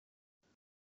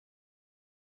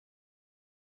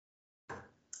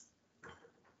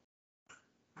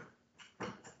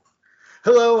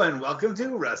Hello and welcome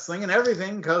to Wrestling and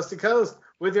Everything Coast to Coast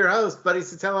with your host, Buddy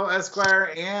Sotelo,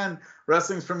 Esquire, and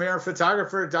wrestling's premier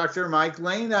photographer, Dr. Mike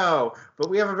Lano.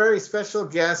 But we have a very special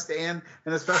guest and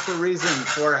a special reason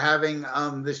for having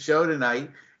this show tonight,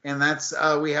 and that's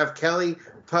we have Kelly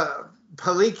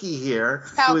Palkki here.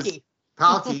 Palkki.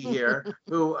 Palkki here,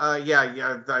 who,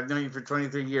 I've known you for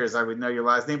 23 years. I would know your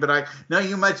last name, but I know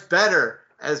you much better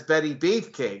as Betty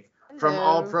Beefcake from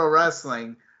All Pro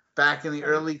Wrestling back in the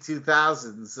early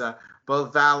 2000s,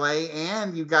 both valet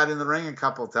and you got in the ring a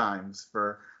couple times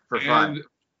for fun.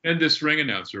 And this ring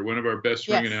announcer, one of our best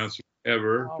ring announcers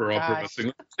ever for All Pro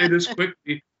Wrestling. Let's say this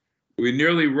quickly. We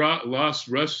nearly lost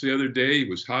Russ the other day. He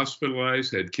was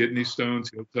hospitalized, had kidney stones.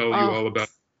 He'll tell you all about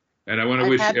it. And I want to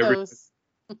wish everyone.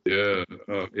 Yeah,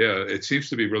 it seems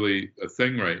to be really a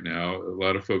thing right now. A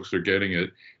lot of folks are getting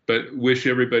it. But wish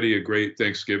everybody a great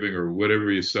Thanksgiving or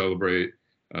whatever you celebrate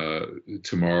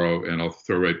tomorrow, and I'll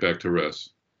throw right back to Russ.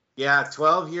 Yeah,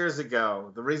 12 years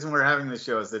ago. The reason we're having this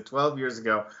show is that 12 years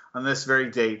ago, on this very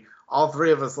date, all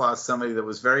three of us lost somebody that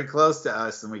was very close to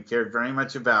us and we cared very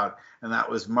much about, and that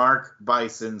was Mark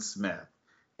Bison Smith,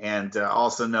 and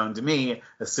also known to me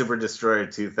as Super Destroyer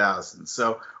 2000.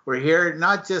 So we're here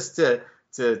not just to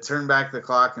turn back the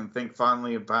clock and think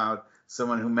fondly about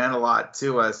someone who meant a lot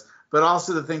to us, but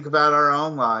also to think about our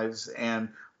own lives and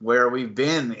where we've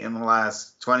been in the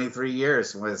last 23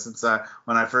 years since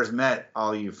when I first met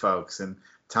all you folks. And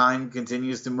time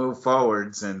continues to move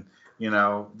forwards, and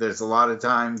there's a lot of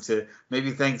time to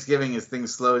maybe Thanksgiving, as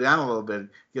things slow down a little bit,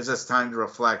 gives us time to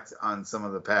reflect on some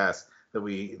of the past that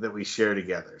we share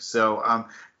together. So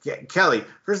Kelly,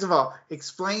 first of all,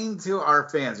 explain to our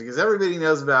fans, because everybody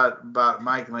knows about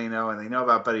Mike Lano and they know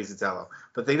about Buddy Sotelo,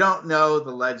 but they don't know the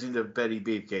legend of Betty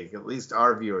Beefcake. At least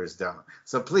our viewers don't.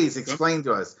 So please explain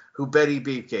to us who Betty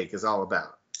Beefcake is all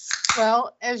about.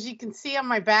 Well, as you can see on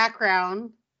my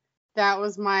background, that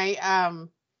was my,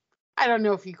 I don't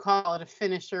know if you call it a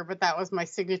finisher, but that was my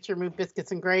signature move,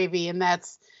 biscuits and gravy. And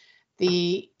that's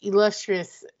the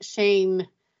illustrious Shane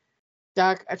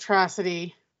Duck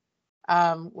atrocity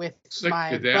with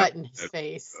my butt in his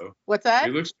face. Photo. What's that?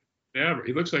 He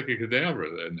looks like a cadaver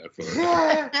in that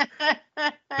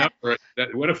photo.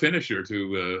 What a finisher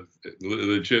to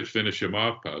legit finish him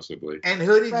off, possibly. And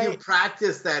who did you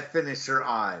practice that finisher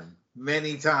on?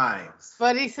 Many times.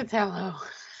 Buddy Sotelo.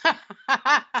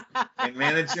 In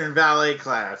manager and valet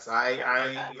class.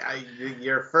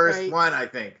 Your first one, I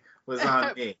think, was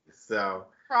on me. So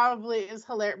probably is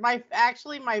hilarious.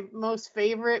 My most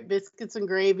favorite biscuits and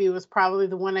gravy was probably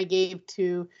the one I gave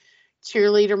to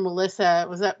cheerleader Melissa. It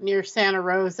was up near Santa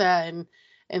Rosa,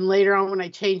 and later on when I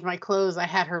changed my clothes, I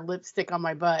had her lipstick on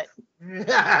my butt.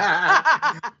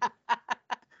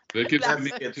 But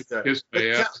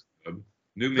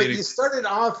you started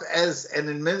off as an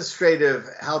administrative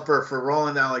helper for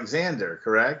Roland Alexander,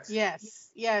 correct? Yes.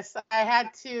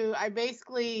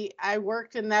 I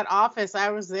worked in that office. I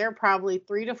was there probably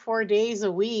 3 to 4 days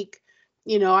a week.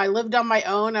 I lived on my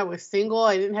own. I was single.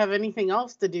 I didn't have anything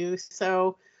else to do.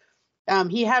 So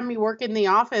he had me work in the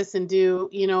office and do,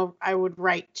 I would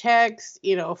write checks,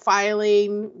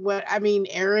 filing,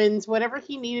 errands, whatever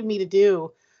he needed me to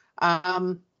do.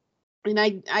 And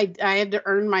I had to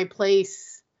earn my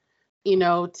place,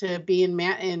 to be in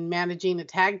managing a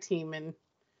tag team. And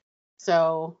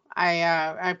so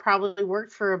I probably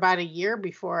worked for about a year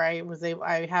before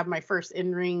I had my first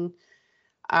in-ring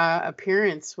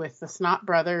appearance with the Snot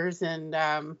Brothers and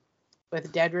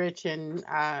with Dedrich and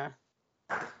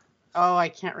I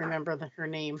can't remember her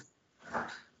name.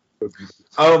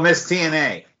 Oh, Miss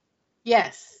TNA.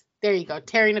 Yes, there you go,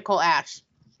 Terry Nicole Ash.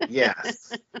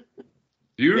 Yes.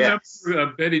 Do you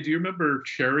remember, Betty, do you remember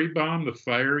Cherry Bomb, the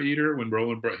fire eater, when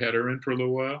Roland had her in for a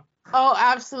little while? Oh,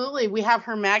 absolutely. We have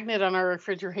her magnet on our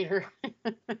refrigerator.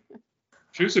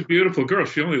 She was a beautiful girl.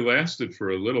 She only lasted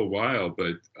for a little while,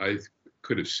 but I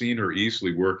could have seen her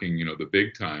easily working, the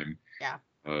big time. Yeah.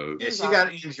 She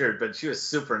got injured, but she was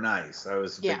super nice. I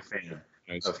was a big fan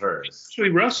of hers. She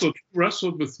wrestled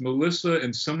with Melissa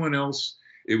and someone else.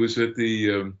 It was at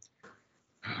the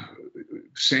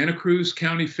Santa Cruz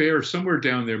County Fair, somewhere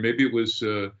down there. Maybe it was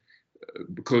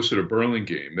closer to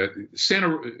Burlingame.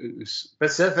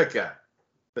 Pacifica.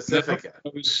 No,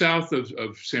 it was south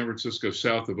of San Francisco,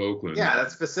 south of Oakland. Yeah,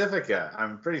 that's Pacifica.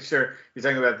 I'm pretty sure you're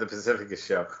talking about the Pacifica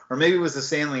show. Or maybe it was the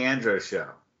San Leandro show.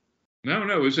 No,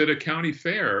 it was at a county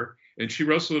fair, and she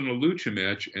wrestled in a lucha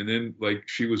match, and then,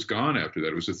 she was gone after that.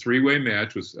 It was a three-way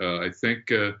match with, I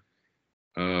think,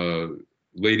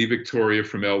 Lady Victoria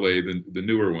from L.A., the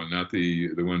newer one, not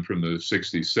the one from the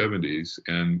 60s, 70s,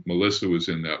 and Melissa was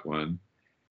in that one.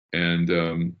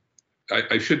 And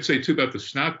I should say too about the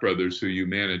Snot brothers, who you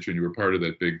manage, and you were part of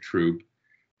that big troupe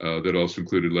that also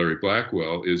included Larry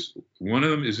Blackwell. Is one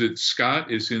of them? Is it Scott?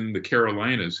 Is in the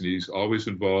Carolinas, and he's always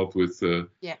involved with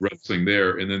Yes. wrestling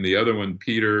there. And then the other one,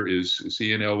 Peter, is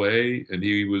he in L.A. and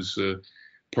he was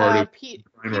part of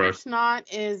Peter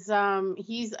Snot is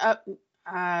he's up.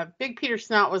 Big Peter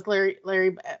Snot was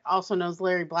Larry also knows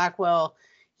Larry Blackwell.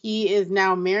 He is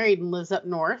now married and lives up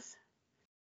north.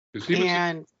 Because he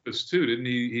was this too, didn't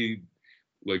he? He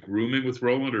like rooming with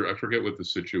Roland, or I forget what the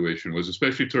situation was.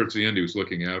 Especially towards the end, he was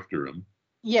looking after him.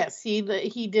 Yes, he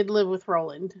did live with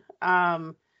Roland.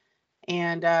 And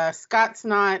Scott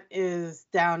Snot is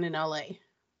down in L.A.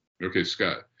 Okay,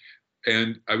 Scott.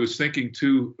 And I was thinking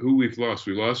too, who we've lost.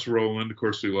 We lost Roland, of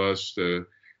course. We lost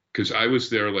because I was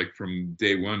there like from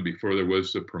day one before there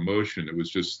was the promotion. It was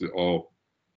just all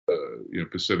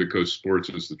Pacific Coast Sports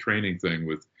was the training thing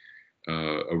with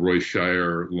a Roy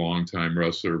Shire longtime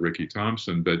wrestler, Ricky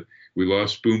Thompson. But we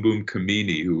lost Boom Boom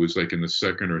Kamini, who was like in the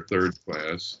second or third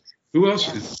class. Who else?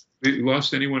 Yes. We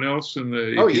lost anyone else in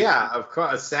the? Oh yeah, of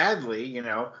course. Sadly,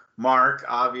 Mark,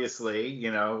 obviously,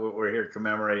 we're here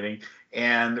commemorating,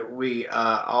 and we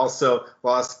also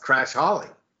lost Crash Holly.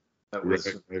 That was,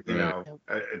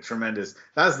 a tremendous.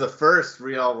 That was the first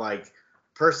real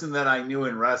person that I knew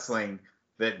in wrestling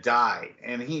that died,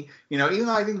 and he, even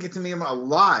though I didn't get to meet him a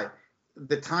lot,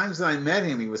 the times that I met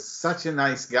him, he was such a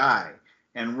nice guy,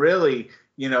 and really,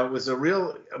 it was a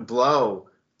real blow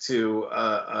to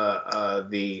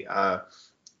the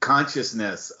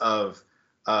consciousness of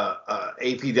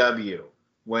APW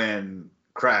when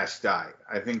Crash died.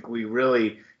 I think we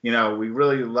really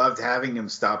loved having him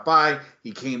stop by.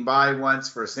 He came by once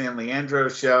for a San Leandro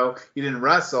show. He didn't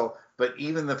wrestle, but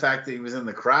even the fact that he was in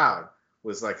the crowd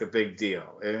was like a big deal.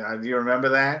 Do you remember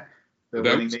that? When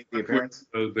he made the appearance?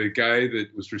 The guy that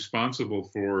was responsible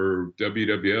for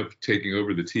WWF taking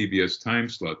over the TBS time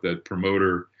slot, that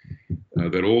promoter,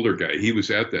 that older guy, he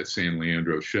was at that San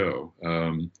Leandro show.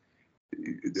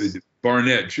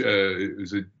 Barnett,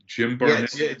 is it Jim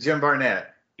Barnett? Yeah, Jim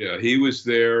Barnett. Yeah, he was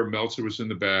there. Meltzer was in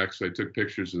the back, so I took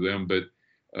pictures of them. But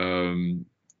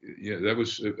that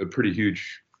was a pretty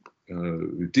huge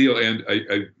deal. And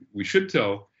we should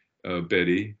tell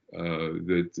Betty,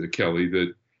 Kelly,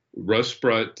 that Russ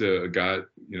brought got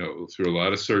through a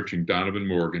lot of searching Donovan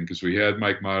Morgan, because we had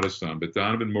Mike Modest on, but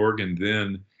Donovan Morgan,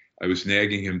 then I was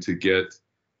nagging him to get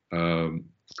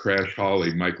Crash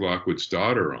Holly, Mike Lockwood's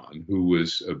daughter, on, who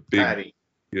was a big Patty.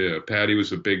 Yeah, Patty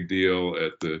was a big deal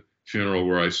at the funeral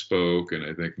where I spoke, and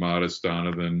I think Modest,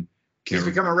 Donovan. She's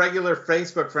become a regular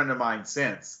Facebook friend of mine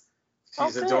since.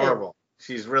 She's adorable.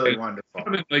 She's really wonderful.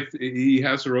 He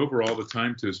has her over all the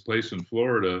time to his place in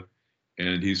Florida,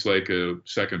 and he's like a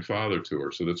second father to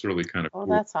her. So that's really kind of cool. Oh,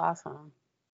 that's awesome.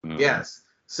 Yes.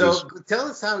 So tell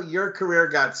us how your career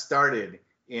got started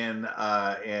in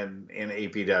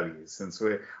APW, since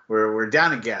we're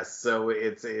down a guest, so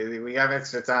we have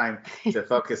extra time to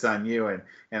focus on you and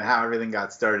how everything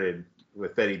got started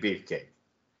with Betty Beefcake.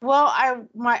 Well,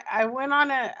 I went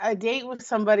on a date with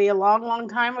somebody a long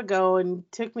time ago, and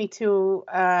took me to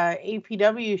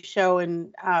APW show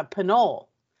in Pinole,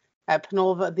 at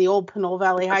Pinole, the old Pinole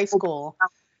Valley High School.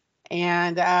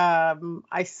 And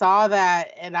I saw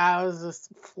that, and I was just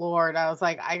floored. I was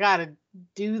like, I got to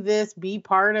do this, be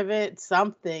part of it,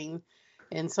 something.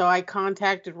 And so I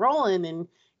contacted Roland, and,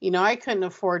 I couldn't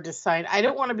afford to sign. I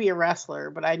don't want to be a wrestler,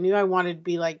 but I knew I wanted to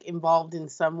be involved in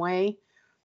some way.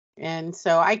 And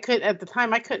so at the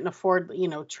time I couldn't afford,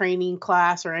 training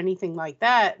class or anything like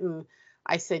that. And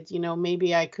I said,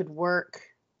 maybe I could work,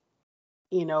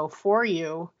 for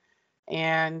you.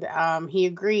 And he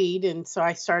agreed. And so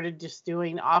I started just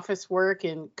doing office work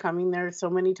and coming there so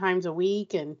many times a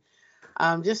week, and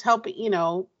just helping,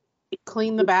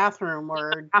 clean the bathroom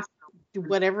or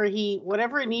whatever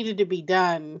it needed to be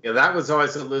done. Yeah, that was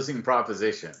always a losing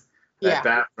proposition. That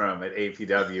bathroom at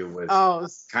APW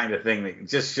was kind of thing that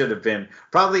just should have been,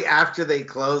 probably after they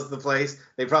closed the place,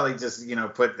 they probably just,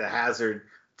 put the hazard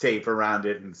tape around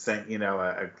it and sent,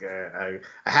 a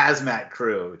hazmat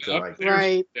crew to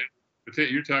right.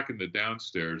 You're talking the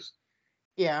downstairs.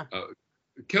 Yeah.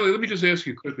 Kelly, let me just ask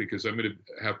you quickly, because I'm going to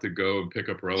have to go and pick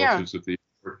up relatives at the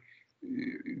airport.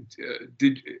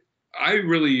 I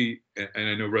really, and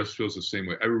I know Russ feels the same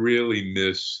way, I really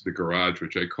miss the garage,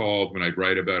 which I called, when I'd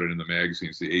write about it in the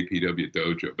magazines, the APW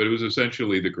dojo. But it was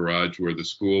essentially the garage where the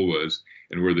school was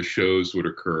and where the shows would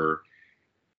occur.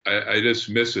 I just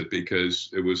miss it, because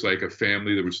it was like a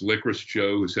family. There was Licorice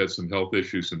Joe, who's had some health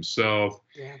issues himself.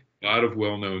 Yeah. A lot of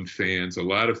well-known fans, a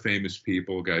lot of famous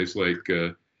people, guys like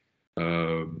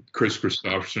Chris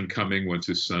Christopherson coming once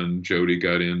his son Jody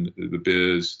got in the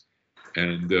biz.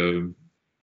 And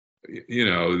you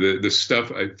know, the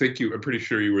stuff. I'm pretty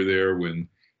sure you were there when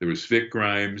there was Vic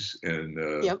Grimes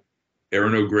and Yep.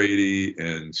 Aaron O'Grady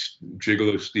and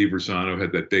Gigolo Steve Rosano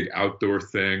had that big outdoor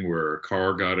thing where a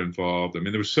car got involved. I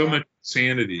mean, there was so much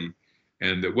sanity.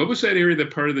 And what was that area,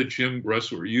 that part of the Jim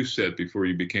Russell you said before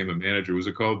you became a manager? Was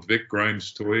it called Vic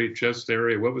Grimes Toy Chest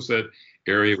area? What was that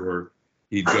area where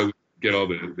he'd go get all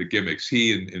the gimmicks?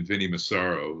 He and Vinny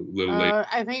Massaro, a little later.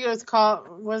 I think it was called,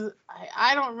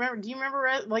 I don't remember. Do you remember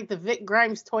like the Vic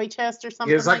Grimes Toy Chest or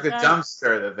something? It was like the that?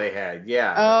 dumpster that they had.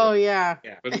 Yeah. Oh, yeah.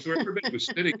 But it's where everybody was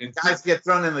sitting. And guys get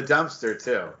thrown in the dumpster,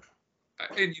 too.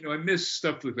 And, you know, I miss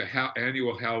stuff like the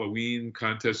annual Halloween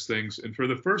contest things. And for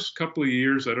the first couple of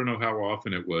years, I don't know how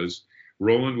often it was,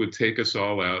 Roland would take us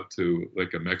all out to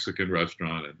like a Mexican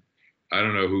restaurant. And I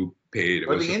don't know who paid.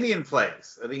 Or the Indian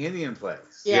place. Yeah, the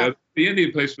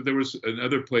Indian place. But there was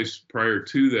another place prior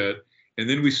to that. And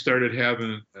then we started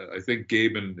having, I think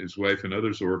Gabe and his wife and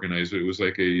others organized it. It was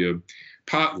like a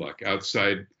potluck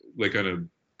outside, like on a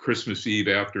Christmas Eve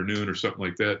afternoon or something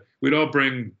like that. We'd all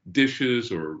bring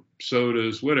dishes or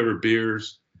sodas, whatever,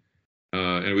 beers,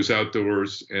 and it was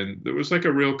outdoors. And there was like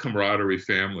a real camaraderie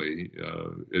family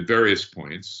at various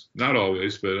points, not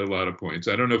always, but a lot of points.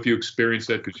 I don't know if you experienced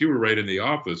that because you were right in the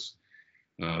office.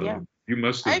 You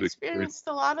must have. I experienced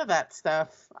a lot of that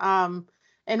stuff.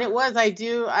 And it was,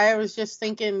 I was just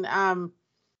thinking,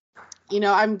 you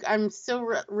know, I'm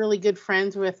still really good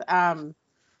friends with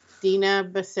Dina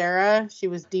Becerra. She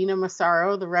was Dina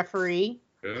Massaro, the referee.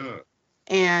 Yeah.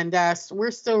 And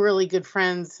we're still really good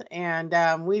friends. And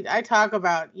I talk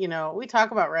about, you know, we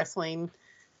talk about wrestling.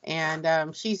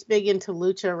 And she's big into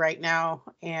lucha right now.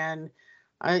 And,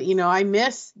 you know, I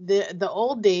miss the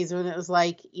old days when it was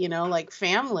like, you know, like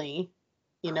family,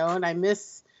 you know, and I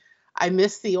miss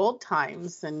the old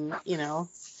times. And, you know,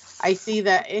 I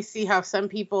see how some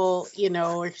people, you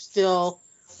know, are still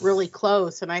really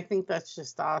close. And I think that's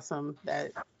just awesome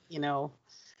that, you know,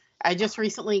 I just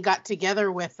recently got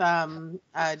together with Josh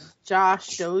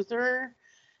Dozer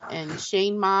and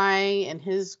Shane Mai and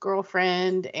his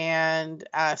girlfriend and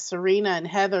Serena and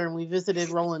Heather, and we visited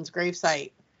Roland's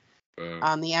gravesite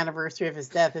on the anniversary of his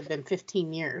death. It had been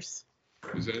 15 years.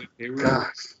 Is that Hayward?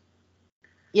 Gosh.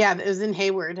 Yeah, it was in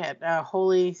Hayward at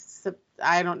Holy.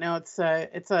 I don't know. It's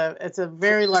a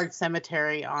very large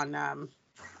cemetery on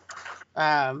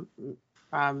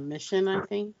Mission, I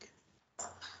think.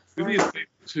 Do me a favor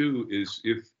too. Is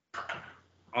if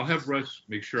I'll have Russ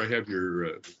make sure I have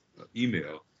your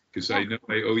email because I know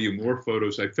I owe you more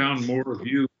photos. I found more of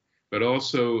you, but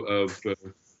also of the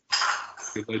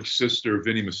alleged sister of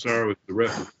Vinny Massaro, the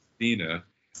ref, Dina.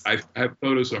 I have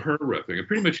photos of her repping. I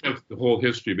pretty much have the whole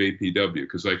history of APW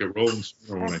because, like at Rolling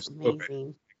Stone, when I spoke,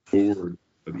 I forward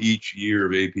of each year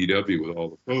of APW with all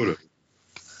the photos.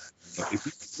 If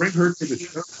you bring her to the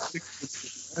show,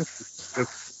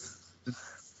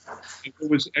 there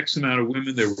was X amount of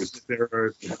women. There was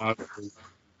Sarah, the model.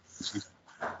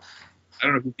 I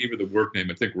don't know who gave her the work name.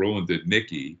 I think Roland did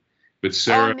Nikki, but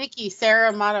Sarah. Oh, Nikki, Sarah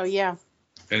Amato, yeah.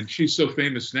 And she's so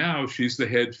famous now. She's the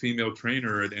head female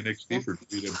trainer at NXT for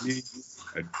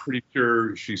WWE. I'm pretty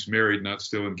sure she's married, not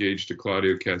still engaged to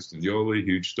Claudio Castagnoli,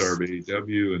 huge star of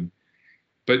AEW.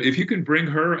 But if you can bring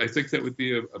her, I think that would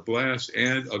be a blast.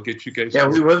 And I'll get you guys. Yeah,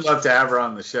 we would love to have her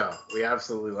on the show. We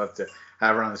absolutely love to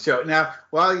have her on the show. Now,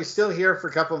 while you're still here for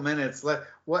a couple of minutes,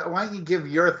 why don't you give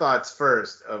your thoughts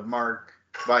first of Mark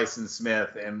Bison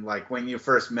Smith and like when you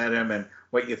first met him and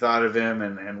what you thought of him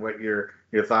and what your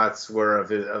thoughts were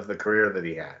of the career that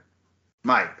he had.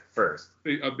 Mike, first.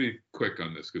 I'll be quick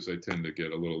on this because I tend to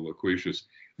get a little loquacious.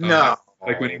 No.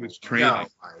 Like when he was training.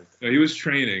 No, he was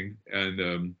training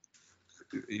and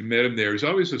you met him there. He's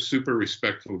always a super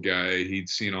respectful guy. He'd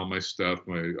seen all my stuff,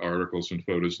 my articles and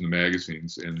photos in the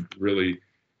magazines, and really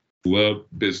loved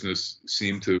business,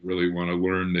 seemed to really want to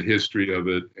learn the history of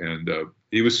it. And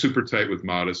he was super tight with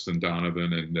Modest and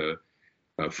Donovan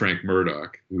and Frank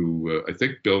Murdoch, who I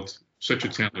think built such a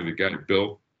talented guy,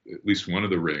 built at least one of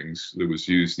the rings that was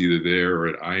used either there or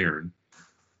at Iron.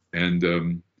 And,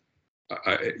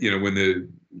 when the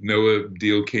Noah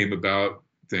deal came about,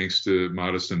 thanks to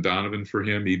Modest and Donovan for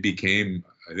him, he became,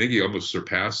 I think he almost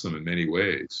surpassed them in many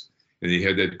ways. And he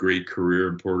had that great career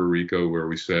in Puerto Rico where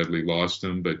we sadly lost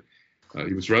him, but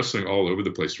he was wrestling all over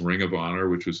the place. Ring of Honor,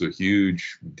 which was a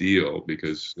huge deal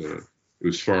because it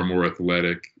was far more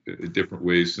athletic in different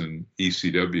ways than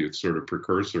ECW, its sort of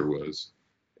precursor was.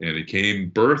 And it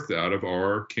came birthed out of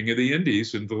our King of the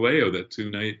Indies in Vallejo. That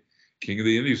 2-night King of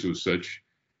the Indies was such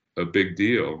a big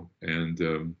deal.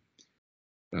 And,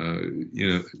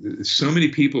 so many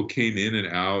people came in and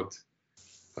out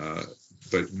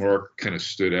but Mark kind of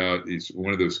stood out. He's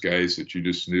one of those guys that you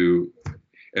just knew.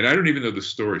 And I don't even know the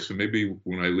story, so maybe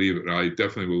when I leave it, I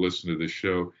definitely will listen to this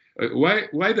show. Why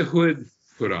the hood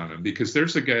put on him? Because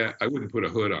there's a guy I wouldn't put a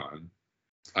hood on.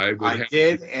 I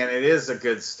did, and it is a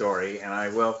good story, and I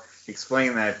will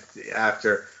explain that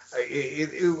after.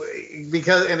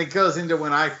 Because it goes into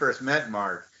when I first met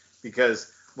Mark,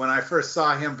 because when I first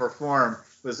saw him perform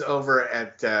was over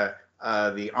at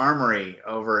the Armory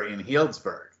over in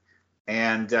Healdsburg,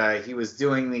 and he was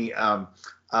doing the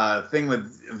thing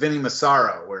with Vinny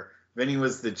Massaro, where Vinny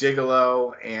was the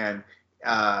gigolo and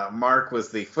Mark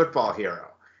was the football hero,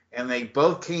 and they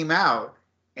both came out,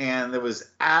 and there was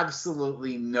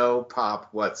absolutely no pop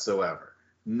whatsoever,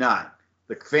 none.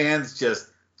 The fans just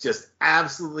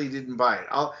absolutely didn't buy it.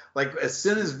 Like as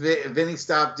soon as Vinny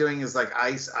stopped doing his like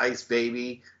Ice Ice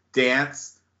Baby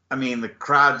dance, I mean the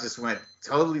crowd just went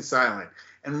totally silent,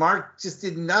 and Mark just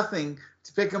did nothing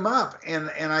to pick him up. And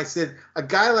I said, a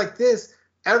guy like this,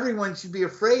 everyone should be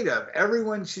afraid of.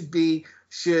 Everyone should be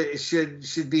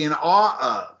in awe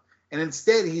of. And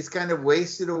instead, he's kind of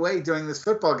wasted away doing this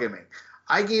football gimmick.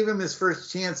 I gave him his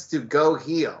first chance to go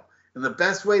heel, and the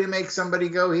best way to make somebody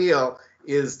go heel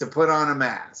is to put on a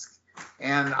mask.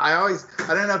 And I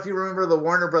don't know if you remember the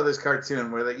Warner Brothers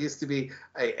cartoon where there used to be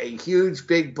a huge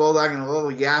big bulldog and a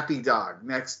little yappy dog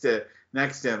next to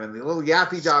him, and the little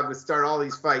yappy dog would start all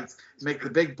these fights to make the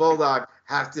big bulldog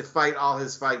have to fight all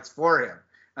his fights for him.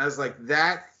 And I was like,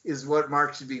 that is what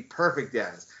Mark should be perfect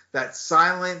as, that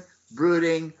silent,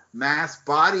 brooding, masked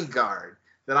bodyguard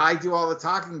that I do all the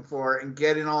talking for and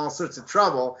get in all sorts of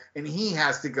trouble, and he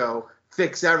has to go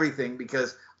fix everything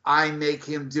because I make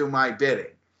him do my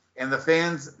bidding. And the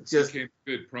fans just... He became a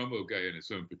good promo guy in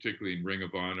his own, particularly in Ring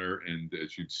of Honor, and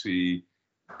as you'd see,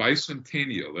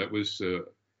 Bicentennial, that was the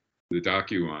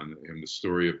docu on him, the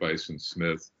story of Bison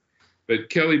Smith. But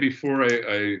Kelly, before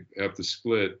I have to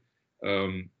split,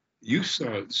 you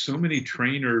saw so many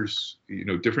trainers,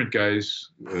 different guys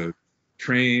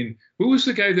train. Who was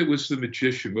the guy that was the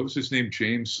magician? What was his name?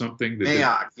 James something?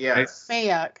 Mayock, yes.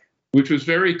 Mayock. Which was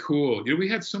very cool. We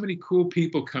had so many cool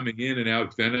people coming in and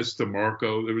out. Venice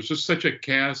DeMarco. There was just such a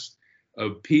cast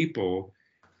of people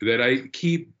that I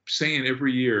keep saying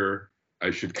every year,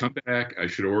 I should come back. I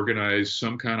should organize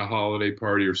some kind of holiday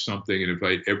party or something and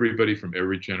invite everybody from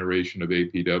every generation of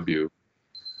APW.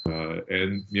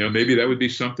 And maybe that would be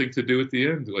something to do at the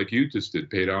end, like you just did,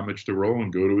 paid homage to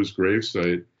Roland, go to his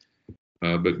gravesite.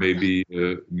 But maybe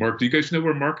Mark, do you guys know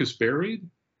where Mark is buried,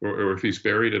 or if he's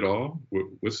buried at all?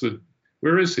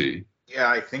 Where is he? Yeah,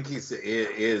 I think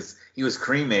he was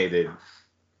cremated.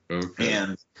 Okay.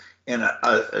 And in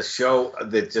a show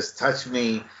that just touched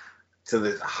me to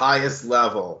the highest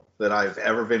level that I've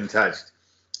ever been touched,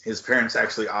 his parents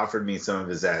actually offered me some of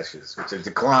his ashes, which I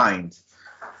declined.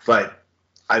 But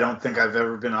I don't think I've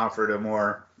ever been offered a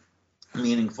more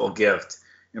meaningful gift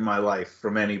in my life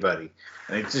from anybody.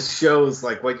 And it just shows,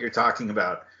 like what you're talking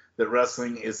about, that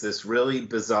wrestling is this really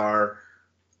bizarre,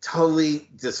 totally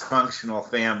dysfunctional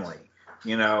family,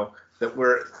 that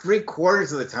we're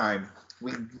 3/4 of the time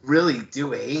we really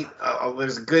do hate.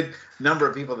 There's a good number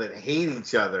of people that hate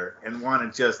each other and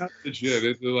want to just... Yeah,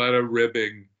 there's a lot of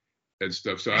ribbing and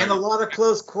stuff. So and a lot of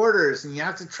close quarters, and you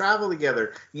have to travel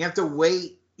together. You have to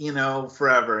wait,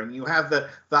 forever, and you have the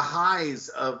highs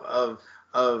of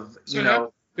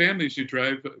families. You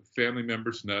drive family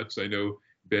members nuts. I know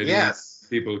Betty. Yes.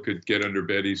 People could get under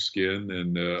Betty's skin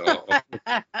and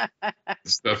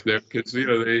stuff there because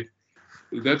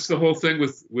that's the whole thing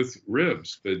with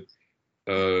ribs. But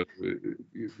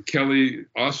Kelly,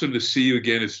 awesome to see you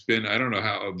again. It's been I don't know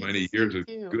how many years.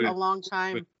 A long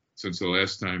time since the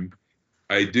last time.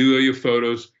 I do owe you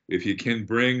photos. If you can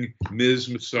bring Ms.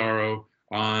 Massaro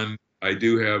on, I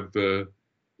do have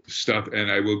stuff, and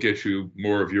I will get you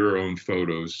more of your own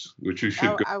photos, which you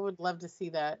should go. I would love to see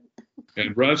that.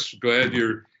 And Russ, glad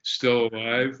you're still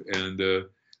alive, and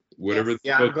whatever. Yes.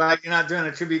 Yeah, I'm glad you're not doing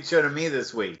a tribute show to me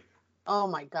this week. Oh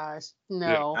my gosh,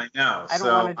 no. Yeah, I know. I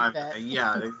don't want to do that.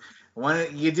 Yeah,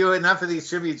 you do enough of these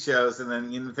tribute shows, and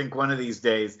then you think one of these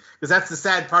days, because that's the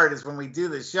sad part is when we do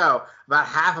this show, about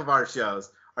half of our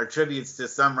shows are tributes to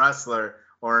some wrestler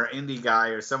or indie guy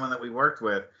or someone that we worked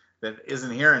with that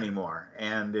isn't here anymore,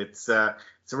 and it's a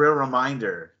real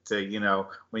reminder to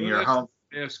when you're home.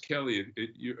 Ask Kelly,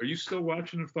 are you still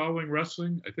watching and following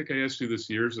wrestling? I think I asked you this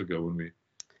years ago when we.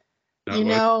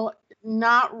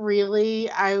 Not really.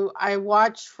 I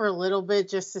watched for a little bit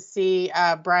just to see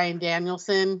Bryan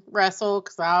Danielson wrestle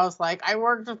because I was like, I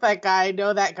worked with that guy, I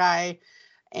know that guy,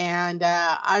 and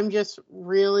I'm just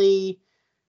really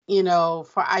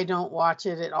I don't watch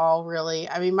it at all, really.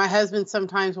 I mean, my husband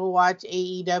sometimes will watch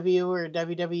AEW or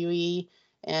WWE,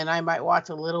 and I might watch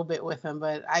a little bit with him,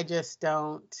 but I just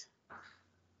don't.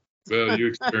 Well, you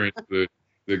experienced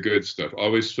the good stuff.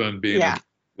 Always fun being at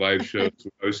live shows.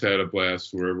 We always had a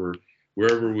blast wherever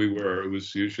we were. It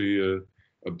was usually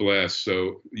a blast.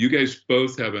 So you guys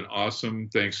both have an awesome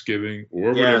Thanksgiving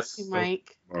or whatever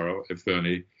Mike. tomorrow, if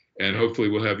any. And hopefully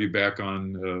we'll have you back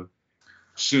on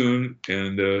soon.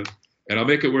 And I'll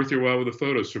make it worth your while with the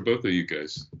photos for both of you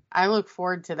guys. I look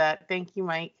forward to that. Thank you,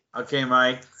 Mike. Okay,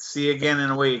 Mike. See you again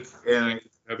in a week. And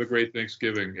have a great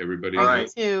Thanksgiving, everybody. All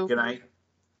right. You too. Good night.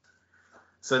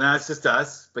 So now it's just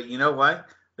us. But you know what?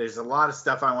 There's a lot of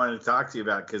stuff I wanted to talk to you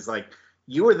about because, like,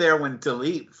 you were there when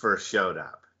Dilip first showed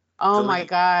up. Oh, my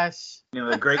gosh.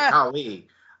 The great Khali.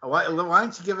 Why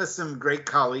don't you give us some great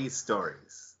Khali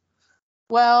stories?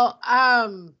 Well, I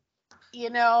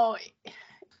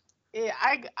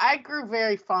grew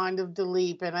very fond of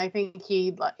Dilip, and I think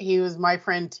he was my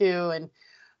friend too. And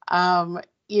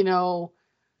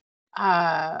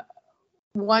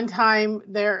one time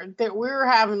there we were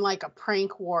having like a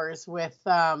prank wars with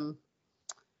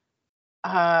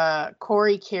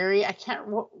Corey Carey. I can't.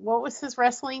 What was his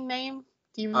wrestling name?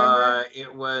 Do you remember?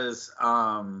 It was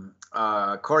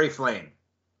Corey Flame.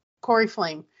 Corey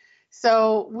Flame.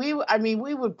 So we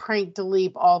would prank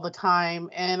Dilip all the time,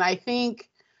 and I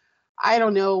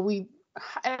don't know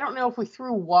if we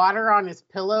threw water on his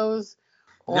pillows.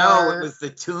 No, it was the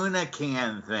tuna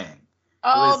can thing.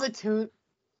 The tuna.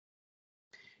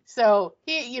 So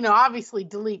he, obviously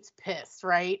Dilip's pissed,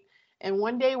 right? And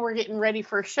one day we're getting ready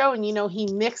for a show, and he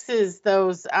mixes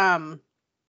those I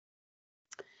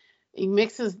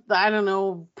don't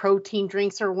know, protein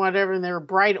drinks or whatever, and they're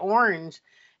bright orange.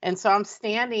 And so I'm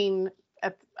standing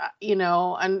at in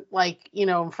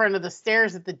front of the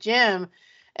stairs at the gym,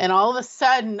 and all of a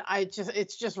sudden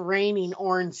it's just raining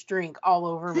orange drink all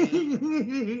over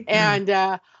me.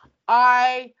 And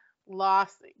I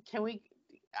lost.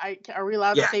 Are we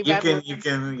allowed to say bad words? You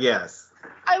can, yes.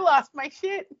 I lost my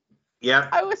shit. Yep.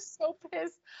 I was so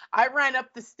pissed. I ran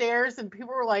up the stairs and people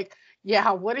were like,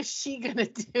 yeah, what is she going to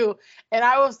do? And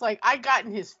I was like, I got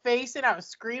in his face and I was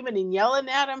screaming and yelling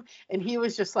at him. And he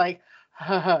was just like,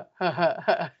 ha, ha,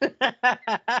 ha,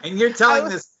 ha. And you're telling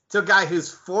this to a guy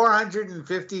who's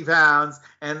 450 pounds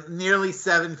and nearly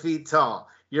 7 feet tall.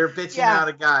 You're bitching out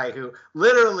a guy who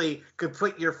literally could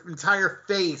put your entire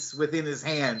face within his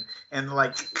hand and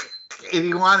like if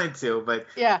he wanted to, but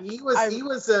he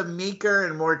was a meeker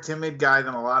and more timid guy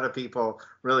than a lot of people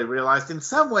really realized. In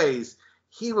some ways,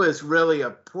 he was really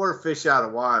a poor fish out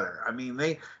of water. I mean,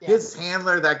 his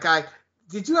handler, that guy.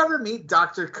 Did you ever meet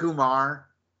Dr. Kumar?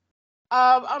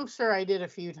 I'm sure I did a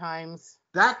few times.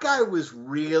 That guy was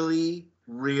really,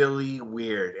 really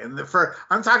weird, and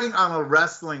I'm talking on a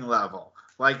wrestling level.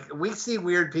 Like, we see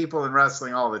weird people in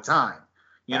wrestling all the time,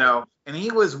 and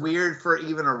he was weird for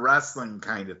even a wrestling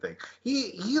kind of thing.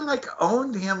 He like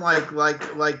owned him like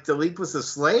Dilip was a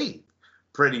slave,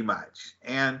 pretty much.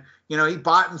 And, he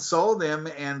bought and sold him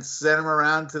and sent him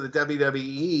around to the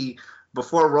WWE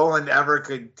before Roland ever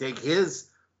could take his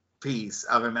piece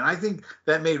of him. And I think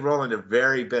that made Roland a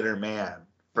very bitter man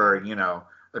for,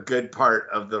 a good part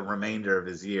of the remainder of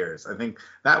his years. I think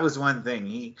that was one thing.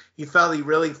 He felt he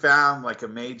really found like a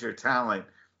major talent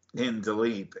in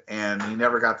Dilip, and he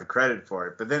never got the credit for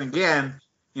it. But then again,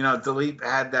 Dilip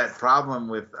had that problem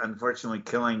with unfortunately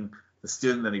killing the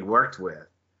student that he worked with.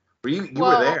 You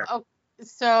were there.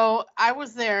 So I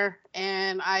was there,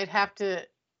 and I'd have to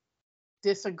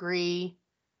disagree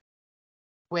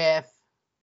with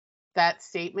that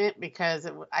statement because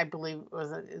I believe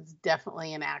it's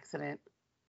definitely an accident.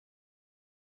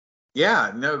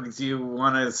 Yeah, no, do you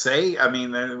want to say? I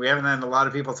mean, we haven't had a lot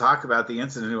of people talk about the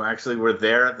incident who actually were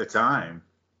there at the time.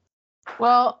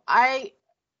 Well, I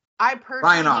personally...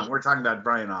 Brian Ong. We're talking about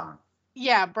Brian Ong.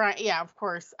 Yeah, Brian. Yeah, of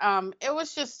course. It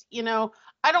was just,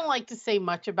 I don't like to say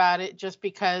much about it just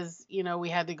because, we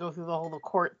had to go through the whole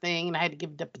court thing and I had to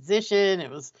give deposition.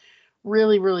 It was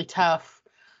really, really tough.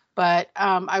 But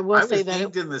I will say that... I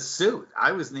was named in the suit.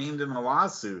 I was named in the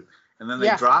lawsuit, and then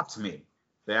they dropped me.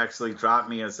 They actually dropped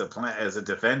me as a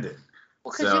defendant.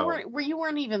 Well, because you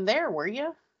weren't even there, were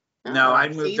you? No, I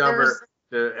moved over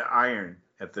to Iron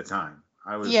at the time.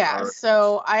 I was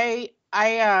so I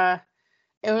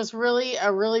it was really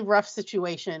a really rough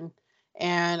situation,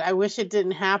 and I wish it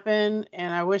didn't happen,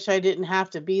 and I wish I didn't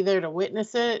have to be there to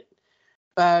witness it,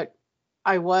 but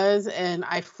I was, and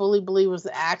I fully believe it was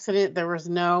an accident. There was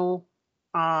no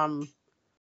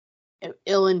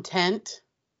ill intent.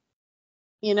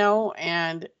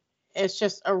 And it's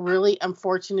just a really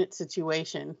unfortunate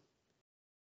situation.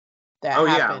 that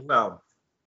happened. Yeah, well,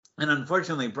 and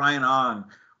unfortunately, Brian Ong,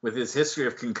 with his history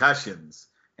of concussions,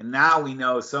 and now we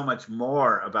know so much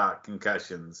more about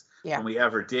concussions than we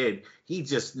ever did. He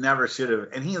just never should have,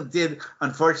 and he did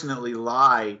unfortunately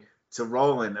lie to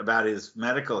Roland about his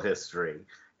medical history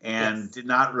and did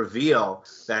not reveal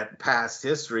that past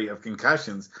history of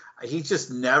concussions. He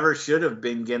just never should have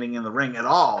been getting in the ring at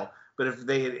all. But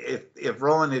if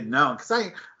Roland had known, because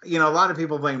a lot of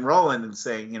people blame Roland and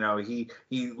saying,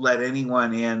 he let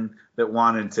anyone in that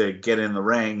wanted to get in the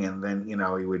ring, and then, he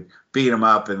would beat them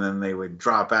up, and then they would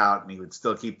drop out, and he would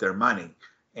still keep their money.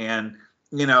 And,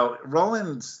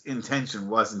 Roland's intention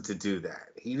wasn't to do that.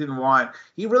 He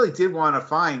really did want to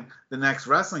find the next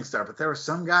wrestling star, but there were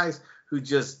some guys who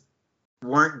just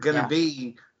weren't going to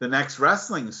be the next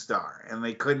wrestling star, and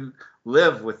they couldn't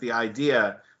live with the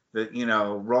idea that,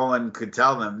 Roland could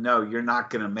tell them, no, you're not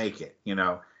going to make it.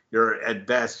 You're at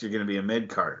best, you're going to be a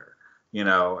mid-carder,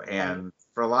 and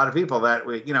for a lot of people that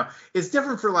way, it's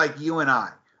different for like you and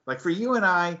I. Like for you and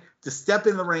I to step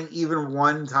in the ring even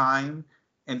one time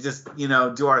and just,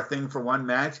 do our thing for one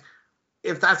match.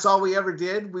 If that's all we ever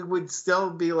did, we would still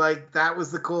be like, that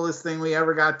was the coolest thing we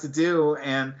ever got to do.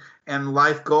 And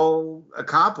life goal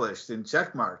accomplished and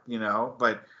check mark,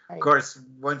 but of course,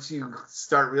 once you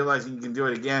start realizing you can do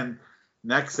it again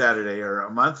next Saturday or a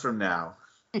month from now,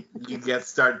 you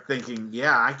start thinking,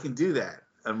 yeah, I can do that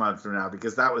a month from now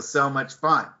because that was so much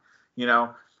fun.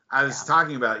 I was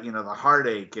talking about, the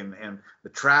heartache and the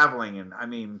traveling. And I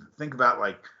mean, think about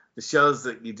like the shows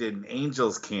that you did in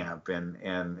Angels Camp and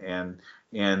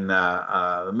in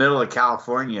the middle of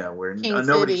California where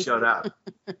nobody showed up.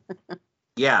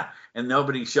 Yeah, and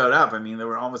nobody showed up. I mean, there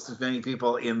were almost as many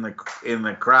people in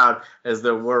the crowd as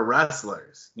there were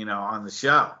wrestlers, on the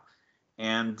show.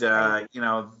 And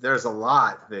there's a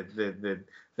lot that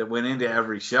went into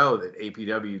every show that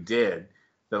APW did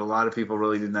that a lot of people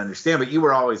really didn't understand. But you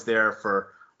were always there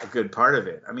for a good part of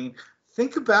it. I mean,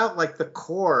 think about like the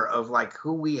core of like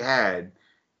who we had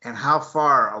and how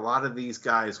far a lot of these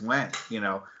guys went.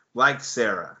 Like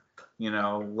Sarah,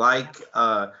 like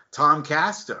Tom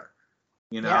Castor.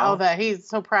 That he's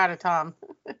so proud of Tom.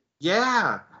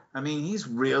 Yeah, I mean, he's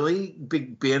really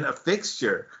been a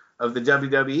fixture of the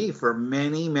WWE for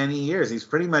many, many years. He's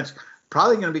pretty much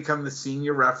probably going to become the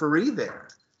senior referee there.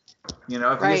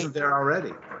 If he isn't there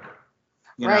already.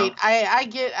 Right. I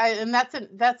get, and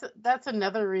that's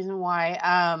another reason why.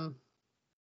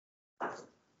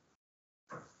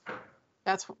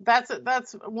 That's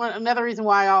another reason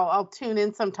why I'll tune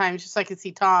in sometimes just so I can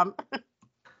see Tom.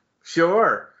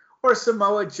 Sure. Or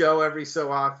Samoa Joe every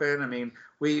so often. I mean,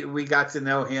 we got to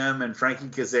know him and Frankie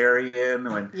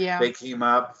Kazarian when they came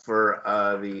up for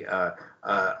the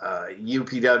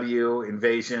UPW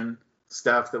invasion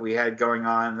stuff that we had going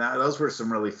on. Those were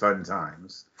some really fun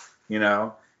times,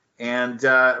 And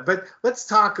but let's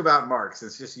talk about Mark.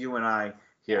 Since it's just you and I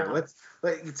here. Yeah.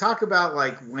 Let's talk about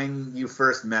like when you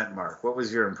first met Mark. What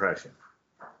was your impression?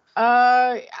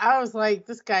 I was like,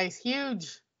 this guy's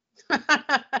huge.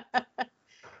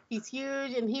 He's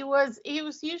huge, and he was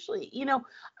usually,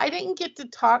 I didn't get to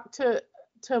talk to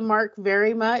Mark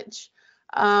very much,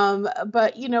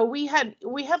 but we had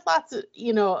lots of,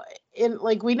 in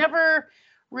like we never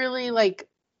really like,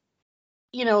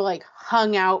 like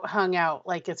hung out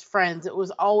like as friends. It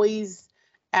was always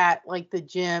at like the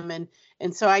gym,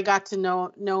 and so I got to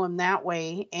know him that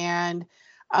way, and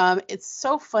it's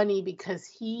so funny because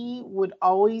he would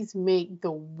always make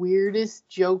the weirdest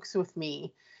jokes with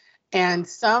me. And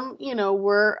some,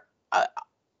 were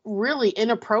really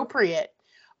inappropriate.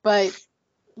 But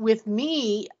with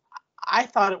me, I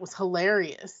thought it was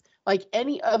hilarious. Like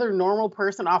any other normal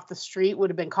person off the street would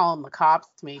have been calling the cops,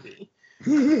 maybe.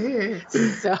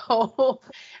 So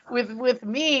with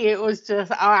me, it was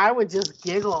just, I would just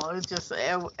giggle.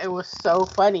 It was so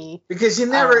funny. Because you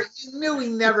knew he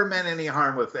never meant any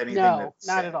harm with anything. No,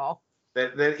 not at all.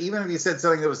 That even if he said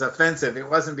something that was offensive, it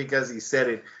wasn't because he said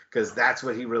it because that's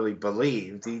what he really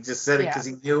believed. He just said it because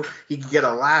he knew he could get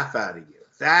a laugh out of you.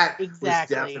 That was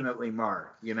definitely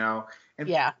Mark, And,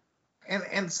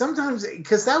 and sometimes,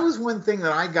 because that was one thing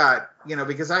that I got,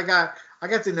 because I got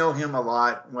to know him a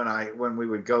lot when we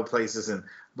would go places and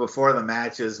before the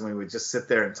matches, and we would just sit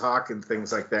there and talk and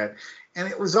things like that. And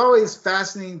it was always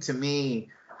fascinating to me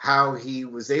how he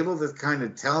was able to kind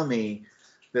of tell me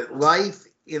that life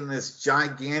in this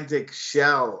gigantic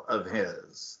shell of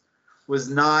his was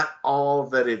not all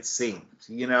that it seemed.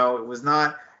 It was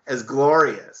not as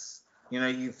glorious.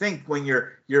 You think when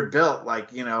you're built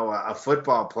like, a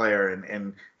football player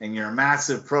and you're a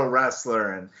massive pro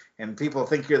wrestler and people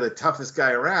think you're the toughest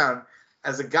guy around.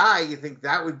 As a guy, you think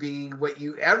that would be what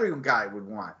every guy would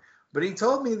want. But he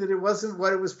told me that it wasn't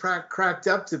what it was cracked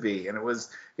up to be, and it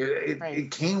Right.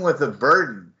 it came with a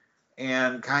burden,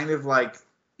 and kind of like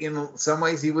in some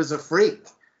ways he was a freak,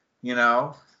 you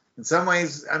know. In some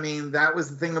ways, I mean, that was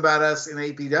the thing about us in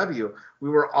APW. We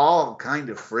were all kind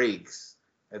of freaks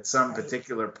at some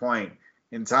particular point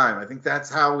in time. I think that's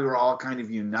how we were all kind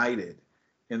of united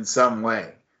in some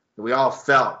way. We all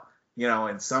felt, you know,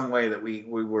 in some way that we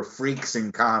were freaks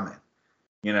in common,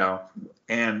 you know,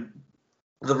 and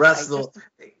the rest of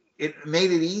it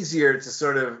made it easier to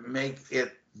sort of make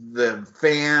it the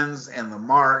fans and the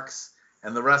marks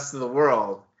and the rest of the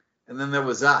world. And then there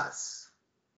was us,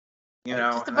 you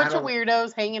know. Just a bunch of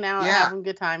weirdos hanging out, having a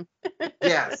good time.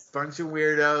 Yes, bunch of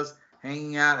weirdos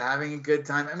hanging out, having a good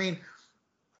time. I mean,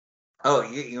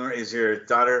 is your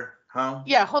daughter home?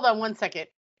 Yeah, hold on one second.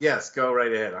 Yes, go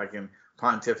right ahead. I can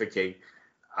pontificate.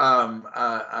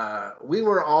 We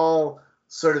were all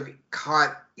sort of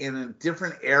caught in a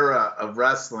different era of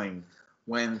wrestling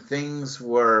when things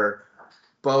were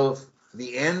both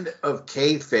the end of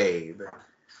kayfabe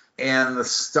and the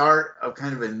start of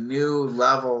kind of a new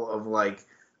level of like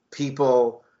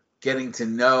people getting to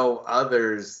know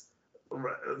others.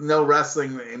 No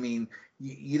wrestling. I mean,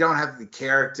 you don't have the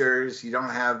characters, you don't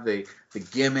have the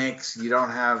gimmicks, you don't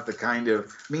have the kind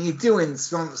of. I mean, you do in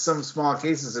some small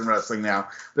cases in wrestling now,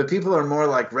 but people are more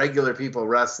like regular people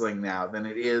wrestling now than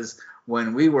it is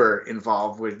when we were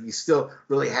involved with. You still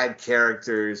really had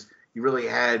characters. You really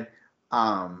had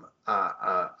the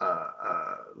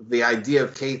idea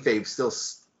of kayfabe still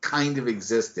kind of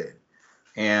existed,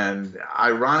 and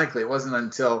ironically, it wasn't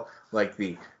until like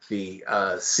the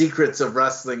Secrets of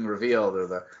Wrestling Revealed, or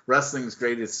the Wrestling's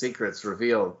Greatest Secrets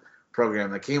Revealed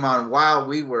program that came on while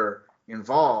we were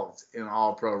involved in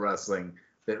All Pro Wrestling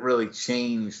that really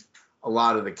changed a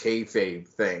lot of the kayfabe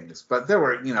things. But there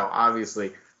were, you know,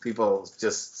 obviously people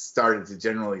just started to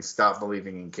generally stop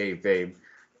believing in kayfabe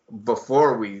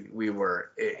before we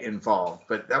were involved.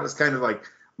 But that was kind of like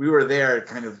we were there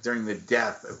kind of during the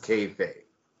death of kayfabe,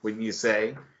 wouldn't you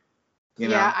say?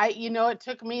 It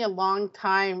took me a long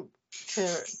time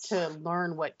to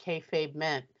learn what kayfabe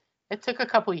meant. It took a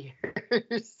couple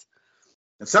years.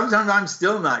 And sometimes I'm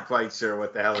still not quite sure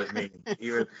what the hell it means,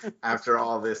 even after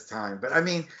all this time. But I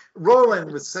mean,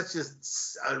 Roland was such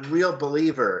a real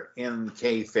believer in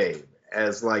kayfabe,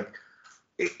 as like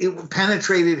it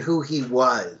penetrated who he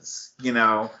was, you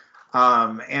know,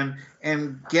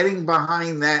 and getting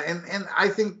behind that, and I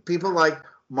think people like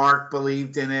Mark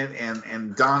believed in it,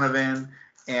 and Donovan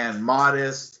and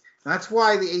Modest. And that's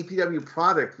why the APW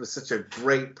product was such a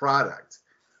great product.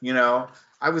 You know,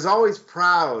 I was always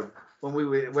proud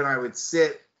when I would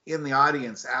sit in the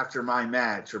audience after my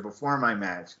match or before my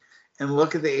match and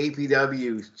look at the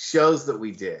APW shows that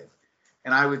we did,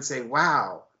 and I would say,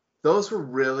 wow, those were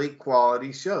really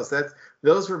quality shows.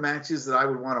 Those were matches that I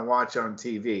would want to watch on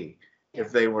TV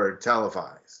if they were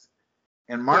televised.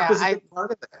 And Mark was a big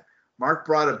part of that. Mark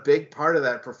brought a big part of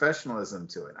that professionalism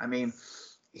to it. I mean,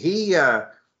 he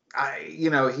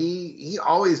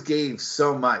always gave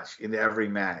so much into every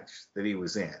match that he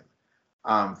was in.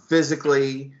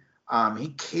 Physically, he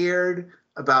cared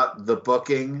about the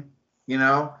booking. You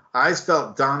know, I always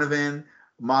felt Donovan,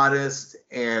 Modest,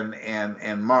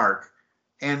 and Mark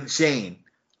and Shane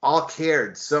all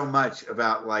cared so much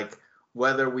about like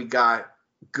whether we got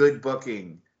good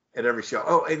booking at every show.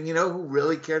 Oh, and you know who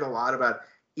really cared a lot about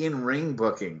in-ring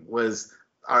booking was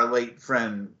our late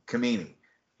friend Kamini,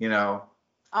 you know.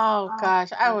 Oh gosh,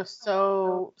 I was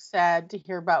so sad to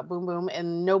hear about Boom Boom,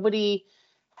 and nobody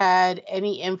had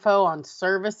any info on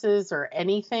services or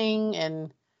anything.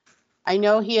 And I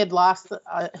know he had lost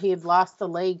the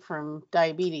leg from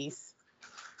diabetes.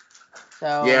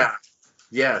 So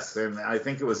yes, and I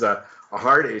think it was a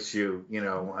heart issue. You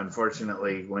know,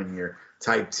 unfortunately, when you're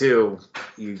type 2,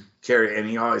 you carry, and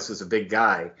he always was a big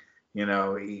guy. You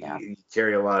know, you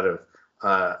carry a lot of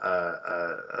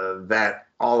that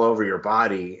all over your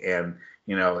body, and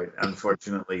you know, it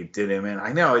unfortunately did him in.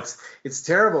 I know it's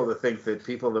terrible to think that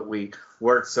people that we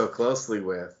worked so closely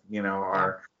with, you know,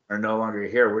 are no longer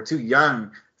here. We're too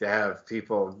young to have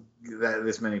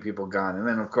this many people gone. And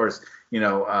then of course, you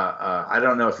know, I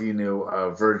don't know if you knew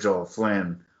Virgil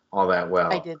Flynn all that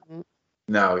well. I didn't.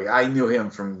 No, I knew him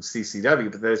from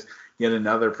CCW, but there's yet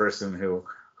another person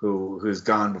who's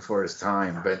gone before his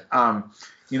time. But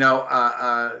you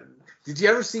know, did you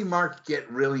ever see Mark get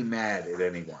really mad at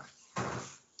anyone?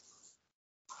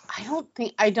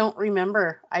 I don't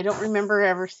remember. I don't remember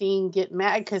ever seeing get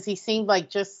mad, because he seemed like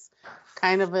just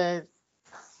kind of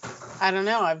I don't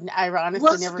know. I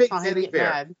honestly never saw him get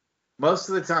mad. Most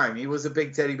of the time, he was a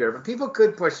big teddy bear, but people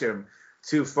could push him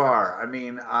too far. I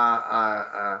mean,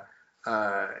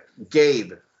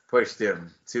 Gabe pushed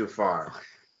him too far.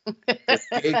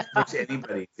 Gabe pushed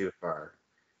anybody too far,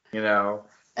 you know.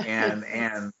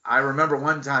 And I remember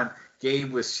one time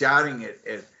Gabe was shouting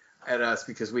at us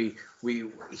because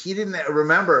he didn't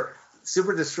remember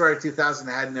Super Destroyer 2000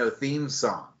 had no theme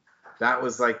song. That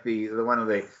was like the one of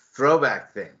the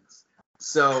throwback things.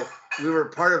 So we were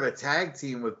part of a tag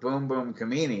team with Boom Boom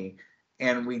Kamini,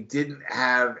 and we didn't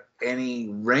have any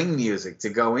ring music to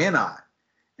go in on.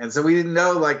 And so we didn't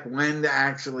know like when to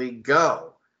actually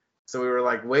go. So we were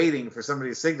like waiting for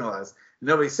somebody to signal us.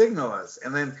 Nobody signaled us.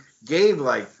 And then Gabe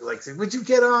like said, "Would you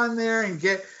get on there and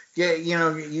get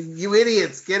you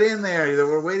idiots, get in there.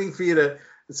 We're waiting for you to."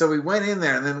 So we went in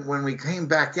there, and then when we came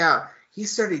back out, he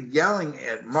started yelling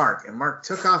at Mark, and Mark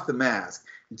took off the mask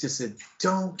and just said,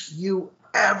 "Don't you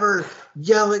ever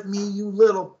yell at me, you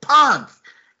little punk."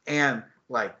 And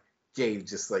like Gabe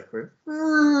just like the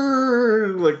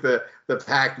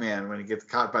Pac-Man when he gets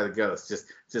caught by the ghost,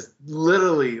 just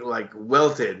literally like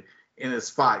welted in his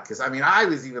spot. Because I mean, I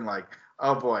was even like,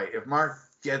 oh boy, if Mark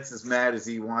gets as mad as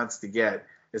he wants to get,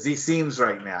 as he seems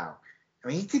right now, I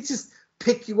mean, he could just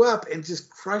pick you up and just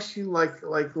crush you like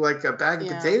a bag of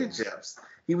potato chips.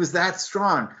 He was that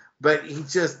strong, but he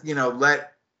just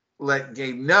let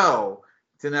Gabe know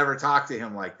to never talk to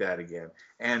him like that again.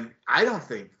 And I don't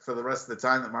think for the rest of the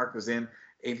time that Mark was in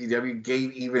APW,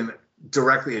 Gabe even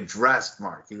directly addressed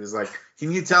Mark. He was like,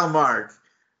 "Can you tell Mark ...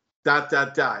 Can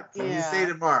you say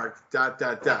to Mark ...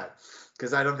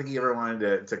 Because I don't think he ever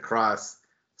wanted to cross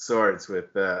swords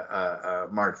with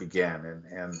Mark again.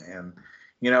 And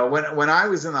when I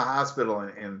was in the hospital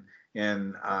in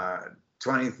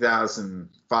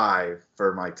 2005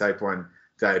 for my type 1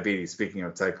 diabetes, speaking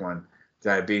of type 1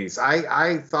 diabetes,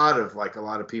 I thought of like a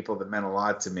lot of people that meant a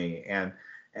lot to me. And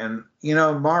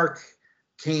Mark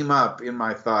came up in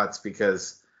my thoughts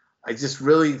because I just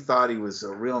really thought he was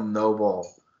a real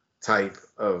noble type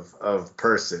of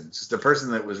person, just a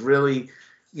person that was really,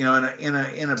 in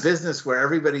a business where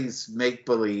everybody's make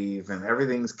believe and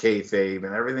everything's kayfabe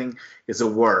and everything is a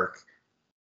work.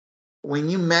 When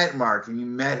you met Mark and you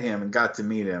met him and got to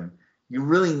meet him, you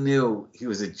really knew he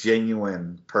was a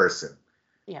genuine person.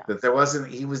 Yeah. That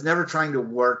he was never trying to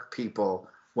work people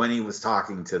when he was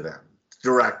talking to them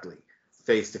directly,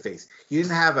 face to face. He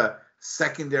didn't have a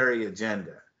secondary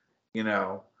agenda,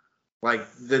 like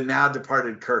the now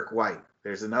departed Kirk White.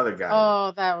 There's another guy.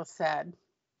 Oh, that was sad.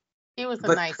 He was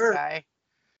a nice guy.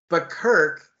 But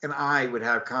Kirk and I would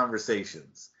have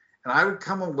conversations, and I would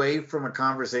come away from a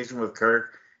conversation with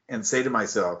Kirk and say to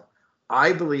myself,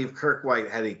 I believe Kirk White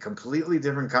had a completely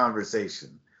different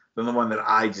conversation than the one that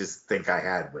I just think I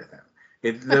had with him.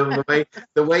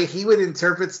 The way he would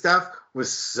interpret stuff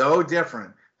was so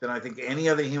different than I think any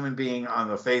other human being on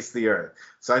the face of the earth.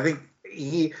 So I think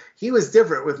he was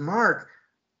different. With Mark,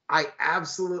 I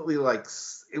absolutely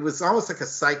it was almost like a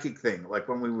psychic thing, like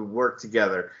when we would work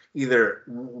together, either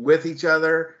with each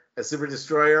other as Super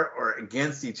Destroyer or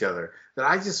against each other, that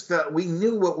I just felt we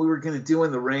knew what we were going to do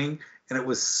in the ring. And it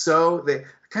was the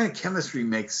kind of chemistry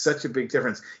makes such a big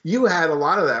difference. You had a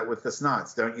lot of that with the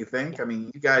Snots, don't you think? I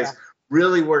mean, you guys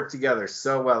really worked together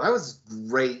so well. That was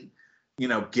great,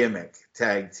 gimmick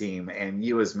tag team, and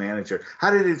you as manager.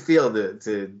 How did it feel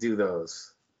to do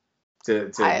those?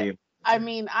 I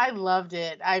mean, I loved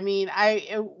it. I mean,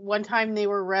 one time they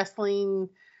were wrestling.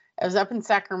 I was up in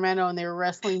Sacramento and they were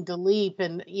wrestling Dilip,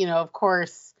 and of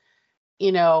course,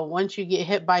 once you get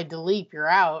hit by Dilip, you're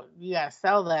out. You gotta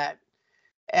sell that.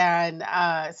 And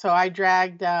so I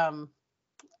dragged Mike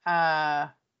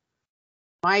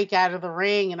out of the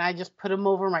ring, and I just put him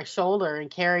over my shoulder and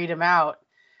carried him out.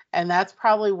 And that's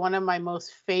probably one of my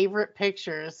most favorite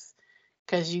pictures,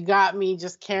 because you got me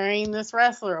just carrying this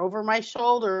wrestler over my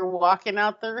shoulder, walking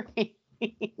out the ring.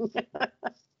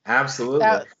 Absolutely.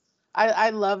 I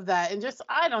love that. And just,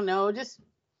 I don't know, just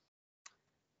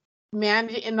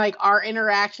managing and like our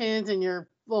interactions and your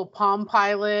little Palm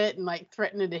Pilot and like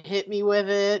threatening to hit me with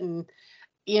it. And,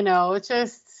 it's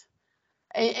just,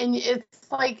 and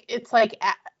it's like,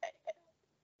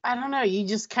 I don't know, you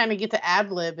just kind of get to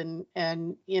ad lib and, I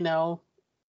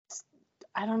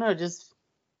don't know, just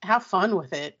have fun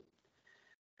with it.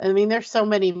 I mean, there's so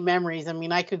many memories. I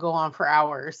mean, I could go on for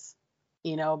hours,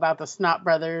 about the Snot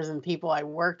Brothers and people I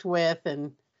worked with.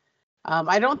 And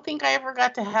I don't think I ever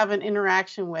got to have an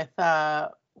interaction with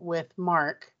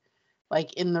Mark,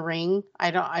 like in the ring.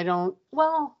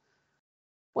 Well,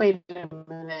 wait a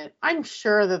minute. I'm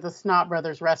sure that the Snot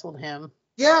Brothers wrestled him.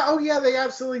 Yeah. Oh yeah, they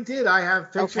absolutely did. I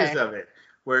have pictures of it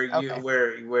where it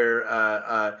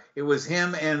was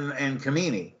him and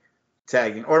Kamini.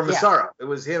 tagging, or Yeah. Massaro. It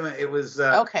was him. It was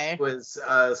Okay. It was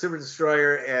Super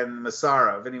Destroyer and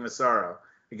Vinny Massaro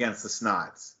against the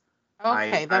Snots.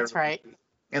 Okay, that's right.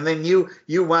 And then you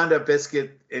wound up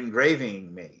biscuit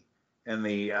engraving me in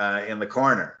the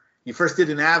corner. You first did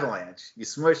an avalanche. You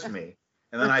smushed me,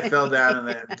 and then I fell down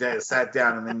and then sat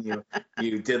down, and then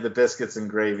you did the biscuits and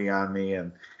gravy on me,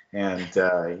 and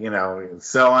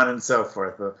so on and so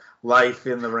forth. The life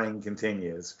in the ring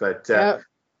continues. But Yep.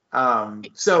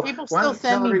 So people still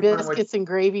send me biscuits and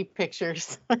gravy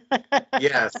pictures.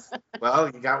 Yes.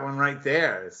 Well, you got one right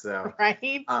there. So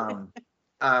right.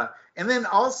 And then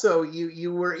also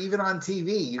you were even on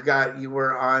TV. You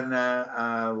were on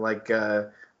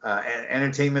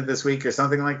Entertainment This Week or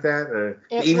something like that, or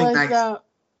it Evening was Magazine.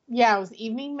 Yeah, it was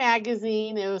Evening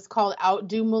Magazine. It was called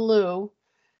Outdo Malou,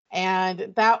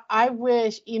 and that I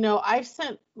wish I've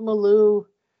sent Malou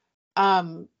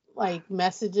like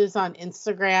messages on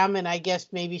Instagram, and I guess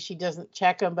maybe she doesn't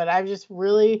check them, but I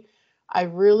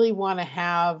really want to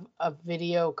have a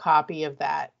video copy of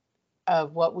that,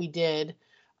 of what we did.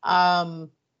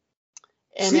 And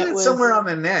Seen it somewhere on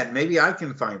the net. Maybe I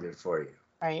can find it for you.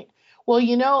 Right. Well,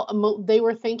 they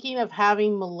were thinking of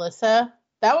having Melissa.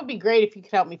 That would be great if you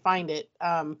could help me find it.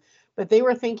 But they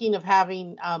were thinking of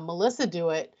having Melissa do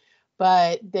it.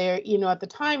 But at the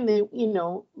time,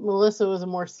 Melissa was a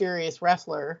more serious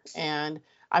wrestler, and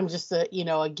I'm just a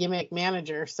gimmick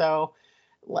manager. So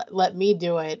let me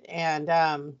do it. And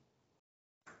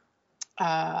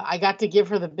I got to give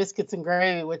her the biscuits and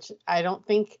gravy, which I don't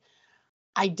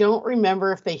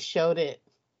remember if they showed it.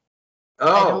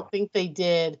 Oh. I don't think they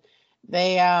did.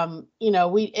 They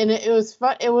it was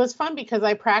fun. It was fun because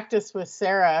I practiced with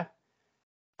Sarah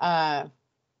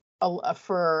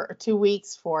for 2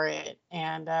 weeks for it,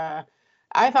 and I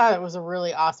thought it was a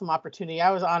really awesome opportunity.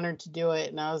 I was honored to do it,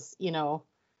 and I was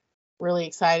really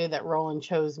excited that Roland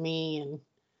chose me.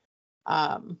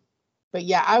 And but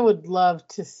yeah, I would love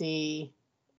to see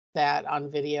that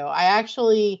on video. I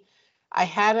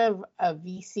had a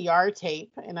VCR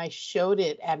tape, and I showed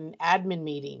it at an admin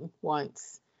meeting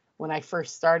once when I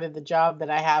first started the job that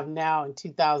I have now in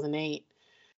 2008.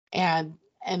 And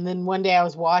then one day I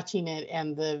was watching it,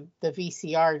 and the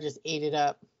VCR just ate it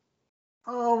up.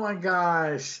 Oh my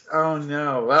gosh. Oh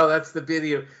no. Well, that's the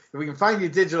beauty of, if we can find your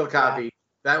digital copy,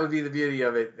 that would be the beauty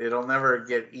of it. It'll never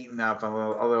get eaten up,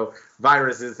 although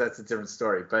viruses, that's a different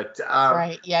story. But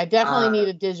right. Yeah, I definitely need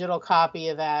a digital copy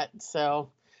of that.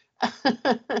 So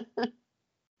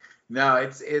no,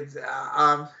 it's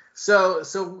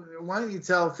so why don't you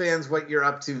tell fans what you're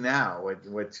up to now,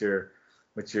 what you're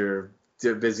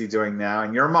busy doing now,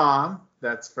 and your mom,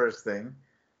 that's first thing.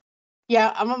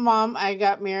 Yeah, I'm a mom. I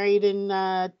got married in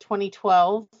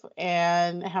 2012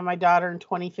 and had my daughter in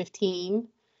 2015.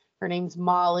 Her name's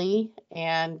Molly,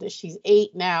 and she's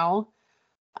 8 now.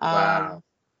 Wow.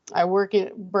 I work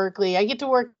at Berkeley. I get to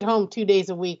work at home 2 days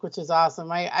a week, which is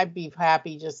awesome. I'd be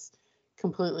happy just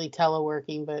completely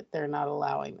teleworking, but they're not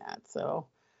allowing that. So,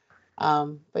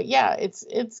 but yeah,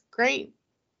 it's great.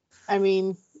 I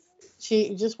mean,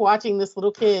 she just watching this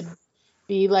little kid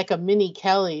be like a mini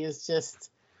Kelly is just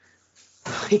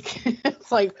like,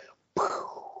 it's like. Do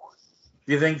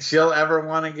you think she'll ever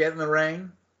want to get in the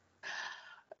ring?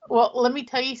 Well, let me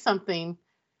tell you something.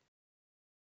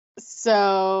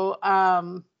 So,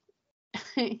 I'll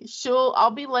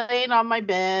be laying on my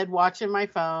bed watching my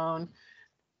phone,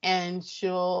 and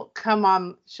she'll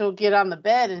get on the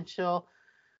bed, and she'll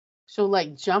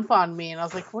like jump on me, and I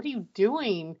was like, "What are you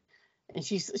doing?" And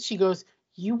she goes,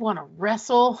 "You want to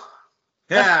wrestle?"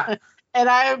 Yeah. And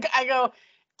I go,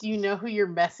 "Do you know who you're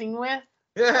messing with?"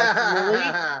 Yeah. Like,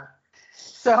 really?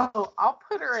 So I'll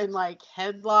put her in like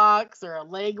headlocks or a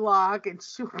leg lock, and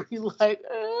she'll be like,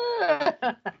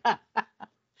 ugh.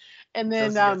 And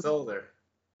then so she gets older.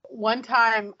 One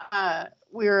time,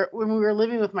 when we were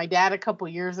living with my dad a couple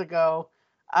years ago,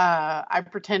 I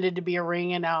pretended to be a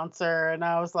ring announcer, and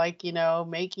I was like,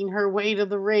 making her way to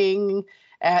the ring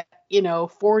at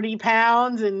 40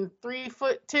 pounds and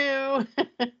 3'2".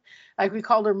 Like, we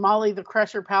called her Molly the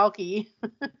Crusher Palkki.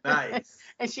 Nice.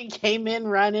 And she came in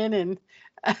running, and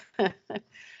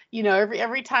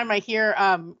every time I hear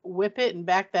whip it and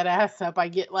back that ass up, I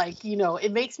get like,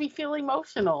 it makes me feel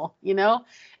emotional,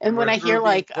 And when I hear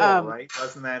like cool, right?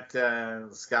 Wasn't that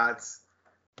Scott's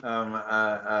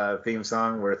theme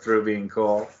song, "We're Through Being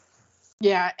Cool"?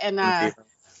 Yeah, and I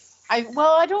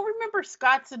don't remember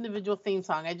Scott's individual theme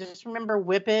song. I just remember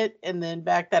whip it and then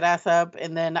back that ass up,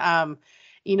 and then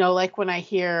like when I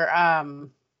hear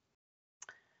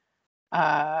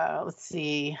let's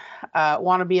see,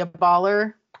 "Wanna Be a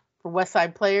Baller" for West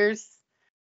Side Players.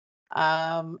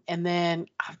 And then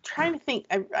I'm trying to think.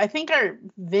 I think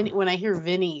when I hear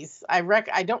Vinny's, I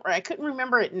couldn't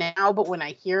remember it now, but when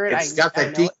I hear it, it's got that I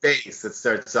know deep it. bass that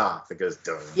starts off. It goes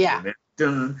dun Yeah.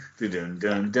 dun dun dun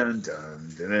dun dun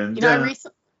dun dun. You know,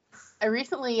 I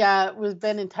recently was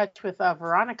been in touch with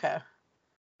Veronica.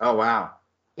 Oh wow.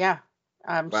 Yeah.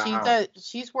 Wow.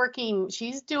 She's working.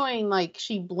 She's doing like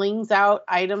she blings out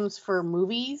items for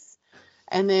movies,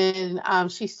 and then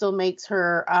she still makes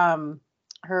her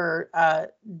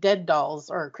dead dolls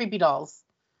or creepy dolls.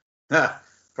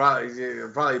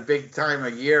 Probably big time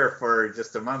a year for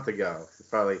just a month ago.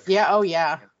 Probably. Yeah. Oh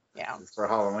yeah. Yeah. For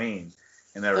Halloween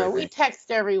and everything. So we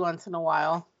text every once in a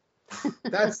while.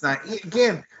 That's not,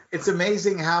 again, it's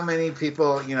amazing how many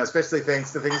people, you know, especially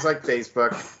thanks to things like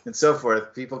Facebook and so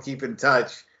forth, people keep in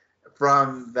touch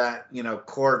from that, you know,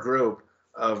 core group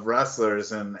of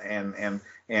wrestlers and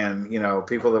you know,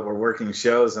 people that were working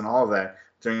shows and all of that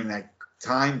during that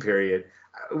time period.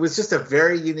 It was just a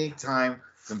very unique time,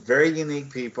 some very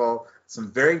unique people,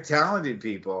 some very talented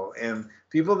people, and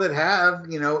people that have,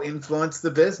 you know, influenced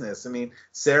the business. I mean,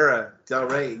 Sarah Del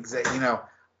Rey, you know,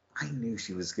 I knew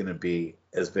she was going to be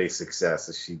as big a success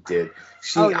as she did.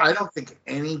 I don't think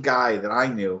any guy that I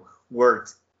knew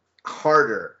worked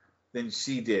harder than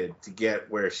she did to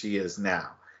get where she is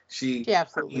now. She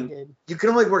absolutely did. You can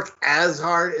only work as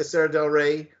hard as Sarah Del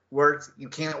Rey worked. You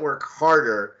can't work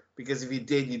harder, because if you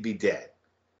did, you'd be dead.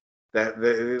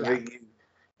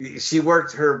 She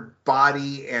worked her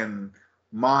body and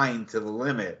mind to the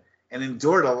limit and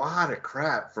endured a lot of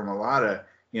crap from a lot of,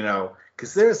 you know,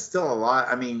 because there's still a lot.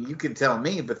 I mean, you can tell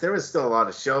me, but there was still a lot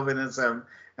of chauvinism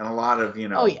and a lot of, you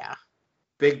know,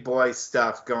 big boy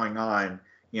stuff going on,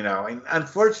 you know, and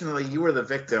unfortunately you were the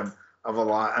victim of a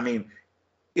lot. I mean,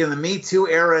 in the Me Too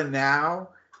era now,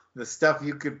 the stuff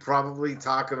you could probably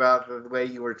talk about, the way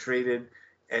you were treated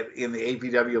in the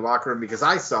APW locker room, because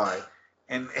I saw it.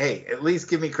 And hey, at least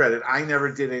give me credit. I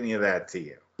never did any of that to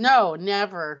you. No,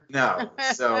 never. No.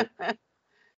 So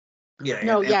yeah.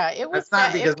 No, it was. That's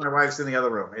not because my wife's in the other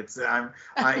room. It's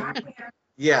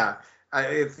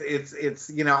it's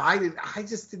you know, I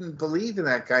just didn't believe in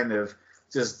that kind of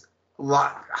just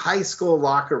high school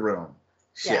locker room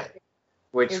shit,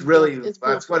 which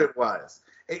that's what it was.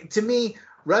 To me,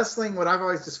 wrestling, what I've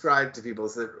always described to people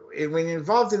is that when you're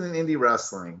involved in an indie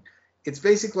wrestling, it's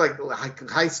basically like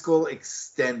high school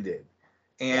extended,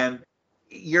 and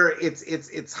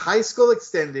it's high school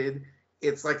extended.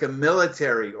 It's like a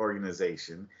military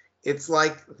organization. It's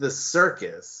like the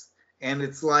circus, and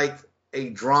it's like a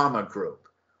drama group,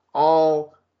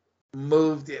 all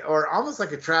moved, or almost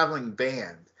like a traveling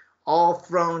band, all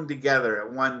thrown together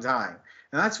at one time.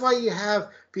 And that's why you have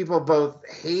people both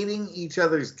hating each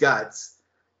other's guts,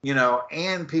 you know,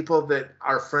 and people that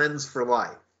are friends for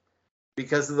life,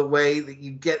 because of the way that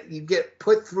you get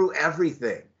put through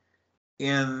everything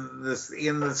in the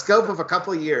scope of a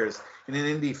couple of years in an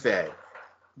indie fed.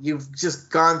 You've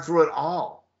just gone through it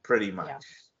all pretty much.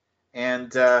 Yeah.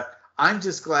 And I'm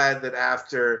just glad that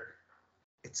after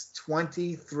it's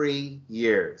 23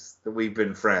 years that we've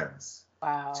been friends.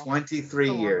 Wow.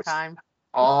 23 years. Time.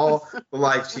 All the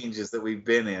life changes that we've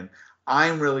been in.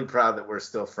 I'm really proud that we're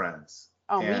still friends.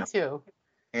 Oh, me too.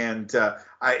 And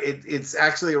it's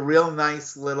actually a real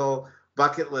nice little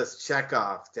bucket list check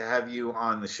off to have you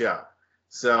on the show.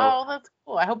 So. Oh, that's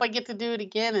cool. I hope I get to do it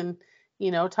again and,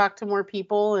 you know, talk to more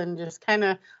people and just kind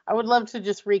of, I would love to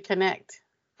just reconnect.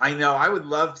 I know. I would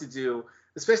love to do,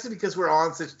 especially because we're all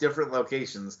in such different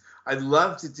locations. I'd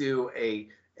love to do a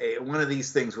one of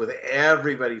these things with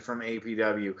everybody from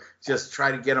APW. Just try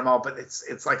to get them all, but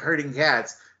it's like herding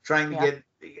cats, trying to get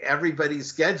everybody's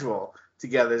schedule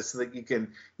together so that you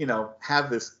can, you know,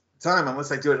 have this time.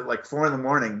 Unless I do it at like 4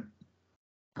 a.m.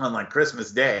 on like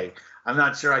Christmas Day, I'm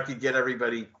not sure I could get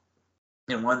everybody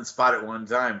in one spot at one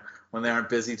time when they aren't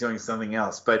busy doing something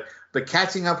else. But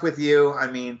catching up with you,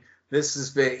 I mean, this has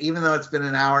been, even though it's been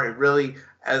an hour, it really,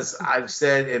 as I've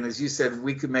said, and as you said,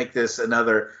 we could make this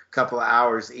another couple of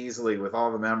hours easily with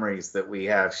all the memories that we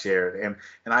have shared. And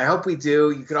I hope we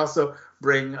do. You could also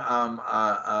bring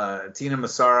Tina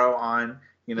Massaro on,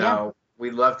 you know,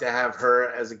 we'd love to have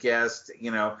her as a guest,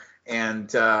 you know, and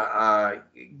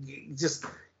just,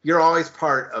 you're always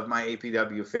part of my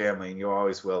APW family, and you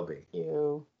always will be.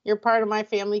 You're part of my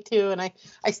family too, and I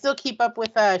still keep up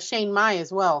with Shane Mai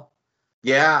as well.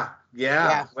 Yeah.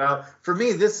 Well, for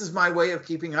me, this is my way of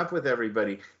keeping up with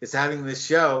everybody, is having this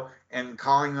show and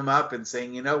calling them up and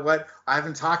saying, you know what, I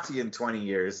haven't talked to you in 20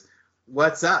 years.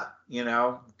 What's up? You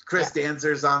know, Chris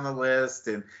Danzer's on the list,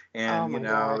 and oh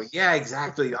gosh. yeah,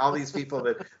 exactly. All these people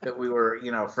that we were,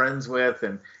 friends with,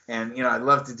 and I'd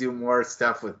love to do more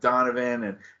stuff with Donovan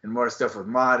and more stuff with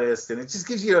Modest, and it just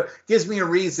gives me a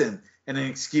reason and an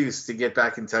excuse to get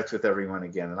back in touch with everyone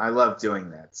again, and I love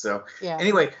doing that. So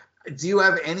anyway, do you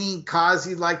have any cause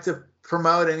you'd like to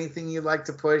promote? Anything you'd like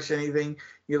to push? Anything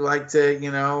you'd like to,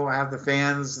 have the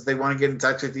fans, if they want to get in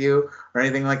touch with you or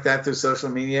anything like that through social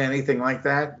media, anything like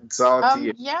that? It's all up to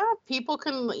you. Yeah, people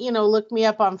can, look me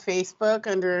up on Facebook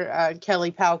under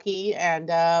Kelly Palkki,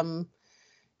 and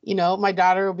my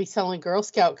daughter will be selling Girl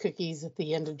Scout cookies at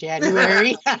the end of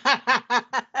January.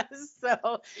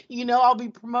 So, I'll be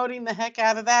promoting the heck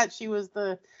out of that. She was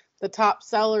the top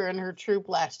seller in her troop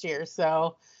last year.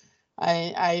 So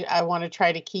I want to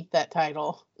try to keep that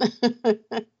title.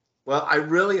 Well, I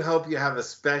really hope you have a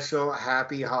special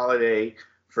happy holiday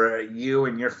for you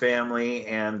and your family.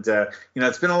 And,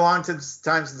 it's been a long time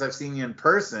since I've seen you in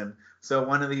person. So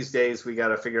one of these days we got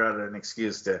to figure out an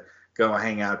excuse to go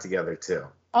hang out together too.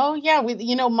 Oh yeah.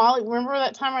 Molly, remember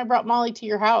that time I brought Molly to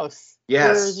your house?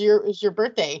 Yes. It was your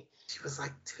birthday. She was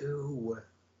like 2.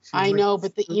 I know,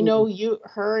 but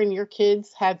her and your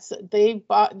kids they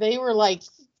were like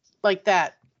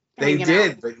that. They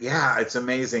did, out. But yeah, it's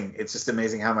amazing. It's just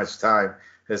amazing how much time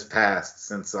has passed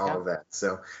since all of that.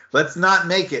 So let's not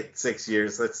make it 6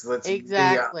 years. Let's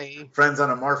exactly be friends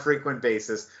on a more frequent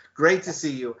basis. Great to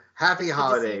see you. Happy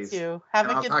holidays. You too. Have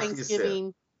a good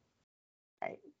Thanksgiving.